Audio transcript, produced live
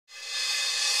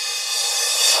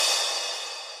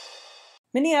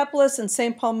Minneapolis and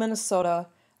St. Paul, Minnesota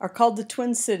are called the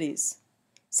Twin Cities,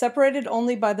 separated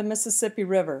only by the Mississippi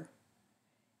River.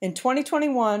 In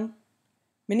 2021,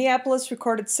 Minneapolis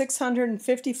recorded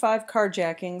 655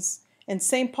 carjackings and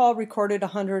St. Paul recorded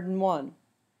 101,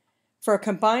 for a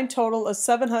combined total of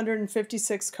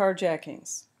 756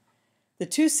 carjackings. The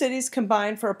two cities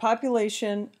combined for a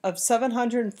population of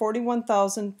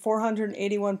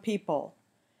 741,481 people,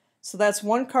 so that's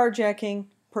one carjacking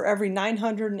per every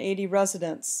 980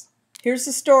 residents. Here's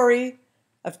the story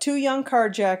of two young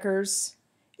carjackers,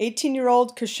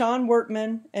 18-year-old Kashawn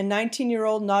Wortman and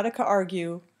 19-year-old Nautica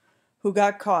Argue, who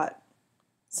got caught.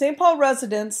 St. Paul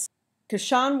residents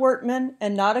Kashawn Wortman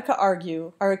and Nautica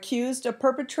Argue are accused of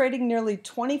perpetrating nearly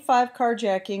 25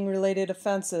 carjacking-related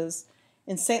offenses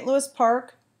in St. Louis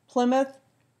Park, Plymouth,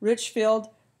 Richfield,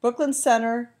 Brooklyn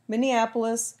Center,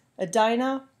 Minneapolis,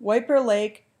 Edina, White Bear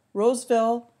Lake,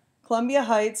 Roseville, Columbia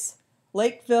Heights,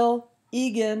 Lakeville,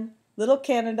 Eagan, Little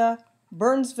Canada,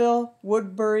 Burnsville,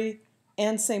 Woodbury,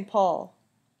 and St. Paul.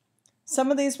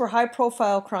 Some of these were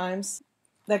high-profile crimes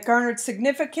that garnered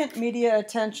significant media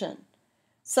attention,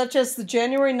 such as the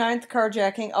January 9th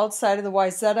carjacking outside of the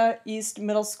Wayzata East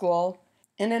Middle School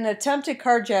and an attempted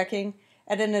carjacking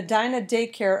at an Edina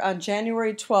daycare on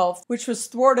January 12th, which was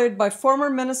thwarted by former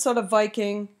Minnesota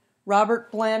Viking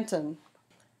Robert Blanton.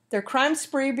 Their crime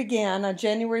spree began on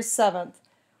January 7th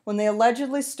when they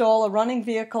allegedly stole a running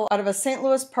vehicle out of a St.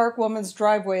 Louis Park woman's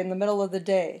driveway in the middle of the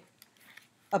day.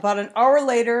 About an hour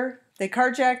later, they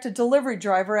carjacked a delivery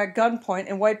driver at gunpoint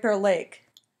in White Bear Lake.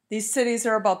 These cities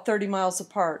are about 30 miles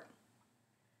apart.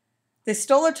 They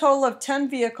stole a total of 10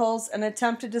 vehicles and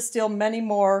attempted to steal many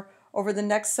more over the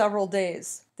next several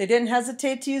days. They didn't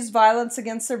hesitate to use violence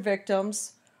against their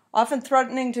victims, often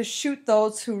threatening to shoot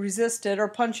those who resisted or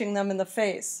punching them in the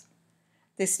face.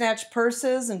 They snatched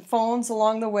purses and phones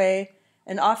along the way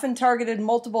and often targeted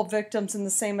multiple victims in the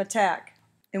same attack.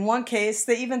 In one case,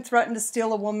 they even threatened to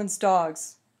steal a woman's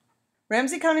dogs.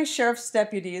 Ramsey County Sheriff's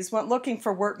deputies went looking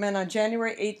for Wortman on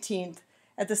January 18th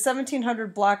at the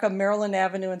 1700 block of Maryland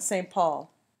Avenue in St.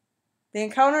 Paul. They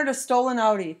encountered a stolen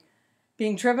Audi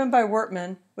being driven by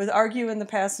Wortman with Argue in the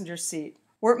passenger seat.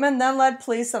 Wortman then led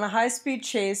police on a high-speed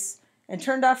chase and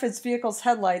turned off his vehicle's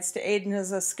headlights to aid in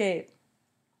his escape.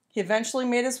 He eventually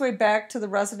made his way back to the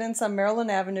residence on Maryland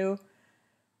Avenue,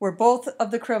 where both of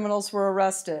the criminals were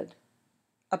arrested.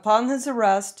 Upon his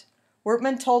arrest,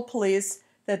 Wortman told police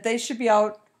that they should be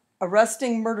out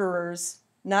arresting murderers,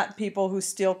 not people who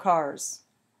steal cars.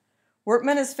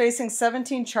 Wortman is facing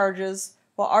 17 charges,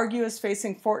 while Argue is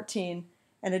facing 14,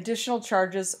 and additional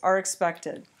charges are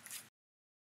expected.